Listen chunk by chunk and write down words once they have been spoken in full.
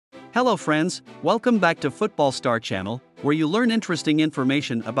Hello friends, welcome back to Football Star Channel, where you learn interesting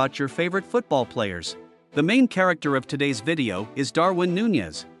information about your favorite football players. The main character of today's video is Darwin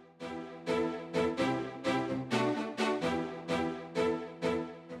Nunez.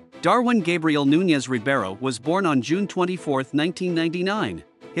 Darwin Gabriel Núñez Ribeiro was born on June 24, 1999.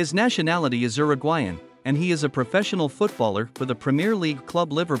 His nationality is Uruguayan, and he is a professional footballer for the Premier League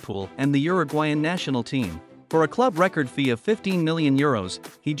club Liverpool and the Uruguayan national team. For a club record fee of 15 million euros,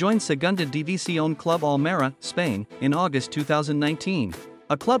 he joined Segunda División club Almera, Spain, in August 2019.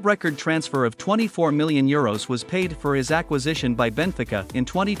 A club record transfer of 24 million euros was paid for his acquisition by Benfica in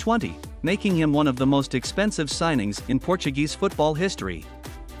 2020, making him one of the most expensive signings in Portuguese football history.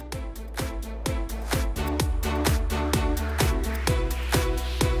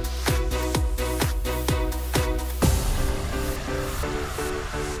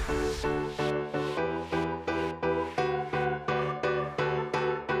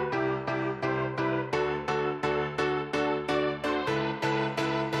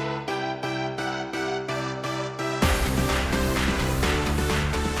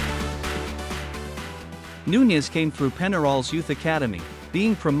 Núñez came through Penarol's youth academy,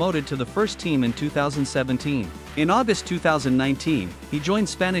 being promoted to the first team in 2017. In August 2019, he joined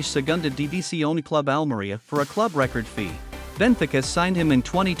Spanish Segunda División club Almera for a club record fee. Benfica signed him in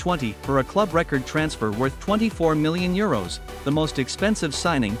 2020 for a club record transfer worth 24 million euros, the most expensive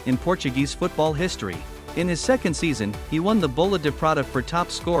signing in Portuguese football history. In his second season, he won the Bola de Prata for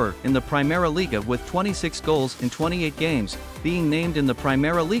top scorer in the Primeira Liga with 26 goals in 28 games, being named in the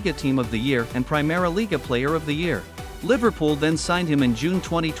Primeira Liga Team of the Year and Primeira Liga Player of the Year. Liverpool then signed him in June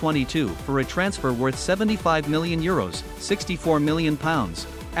 2022 for a transfer worth 75 million euros, £64 million.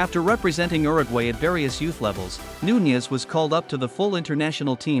 After representing Uruguay at various youth levels, Núñez was called up to the full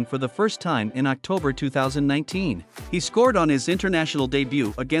international team for the first time in October 2019. He scored on his international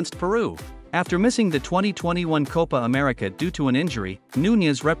debut against Peru. After missing the 2021 Copa America due to an injury,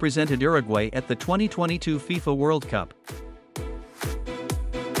 Núñez represented Uruguay at the 2022 FIFA World Cup.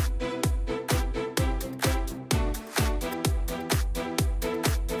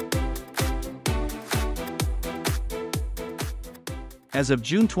 As of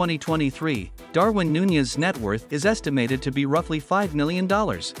June 2023, Darwin Núñez's net worth is estimated to be roughly $5 million.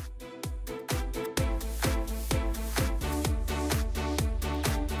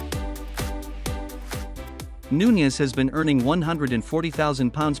 Núñez has been earning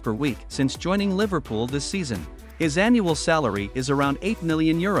 £140,000 per week since joining Liverpool this season. His annual salary is around 8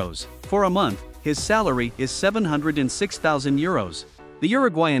 million euros. For a month, his salary is 706,000 euros. The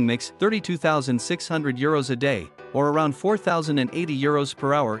Uruguayan makes 32,600 euros a day, or around 4,080 euros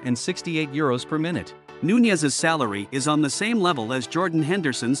per hour and 68 euros per minute. Núñez's salary is on the same level as Jordan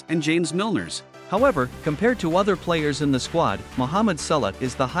Henderson's and James Milner's. However, compared to other players in the squad, Mohamed Salah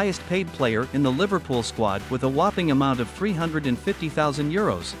is the highest paid player in the Liverpool squad with a whopping amount of 350,000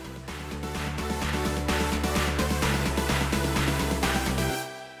 euros.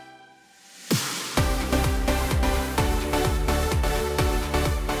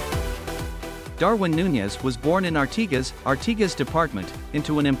 Darwin Núñez was born in Artigas department,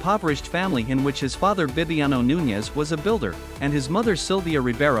 into an impoverished family in which his father Bibiano Núñez was a builder, and his mother Silvia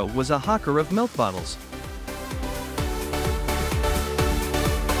Ribeiro was a hawker of milk bottles.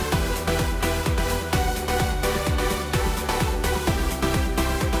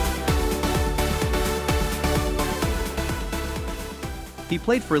 He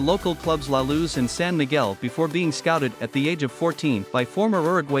played for local clubs La Luz and San Miguel before being scouted at the age of 14 by former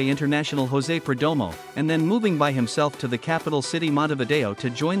Uruguay international José Perdomo, and then moving by himself to the capital city Montevideo to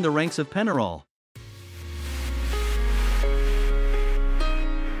join the ranks of Penarol.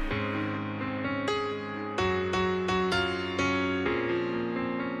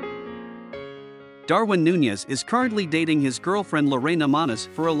 Darwin Núñez is currently dating his girlfriend Lorena Manas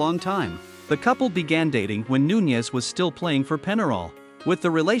for a long time. The couple began dating when Núñez was still playing for Penarol. With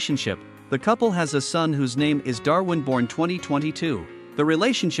the relationship, the couple has a son whose name is Darwin, born 2022. The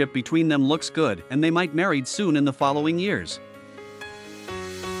relationship between them looks good and they might marry soon in the following years.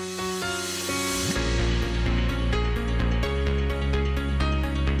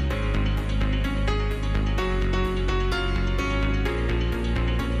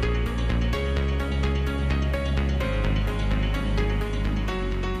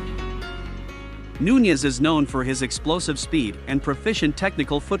 Núñez is known for his explosive speed and proficient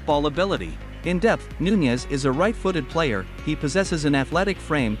technical football ability. In depth, Núñez is a right-footed player. He possesses an athletic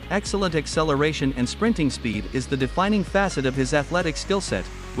frame, excellent acceleration and sprinting speed is the defining facet of his athletic skill set,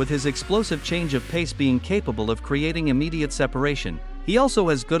 with his explosive change of pace being capable of creating immediate separation. He also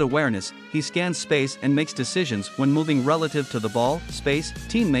has good awareness, he scans space and makes decisions when moving relative to the ball, space,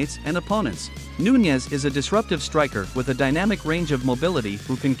 teammates and opponents. Núñez is a disruptive striker with a dynamic range of mobility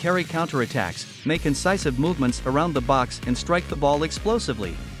who can carry counterattacks, make incisive movements around the box and strike the ball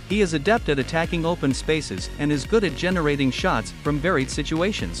explosively. He is adept at attacking open spaces and is good at generating shots from varied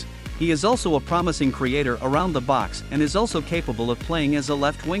situations. He is also a promising creator around the box and is also capable of playing as a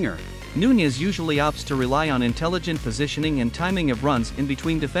left winger. Núñez usually opts to rely on intelligent positioning and timing of runs in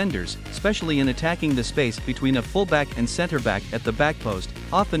between defenders, especially in attacking the space between a fullback and center-back at the back post,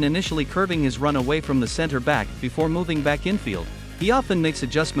 often initially curving his run away from the center-back before moving back infield. He often makes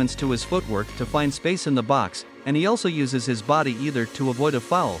adjustments to his footwork to find space in the box, and he also uses his body either to avoid a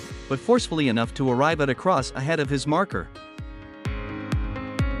foul, but forcefully enough to arrive at a cross ahead of his marker.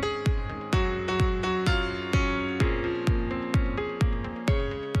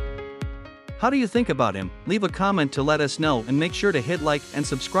 How do you think about him? Leave a comment to let us know and make sure to hit like and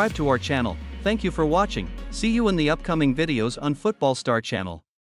subscribe to our channel. Thank you for watching. See you in the upcoming videos on Football Star channel.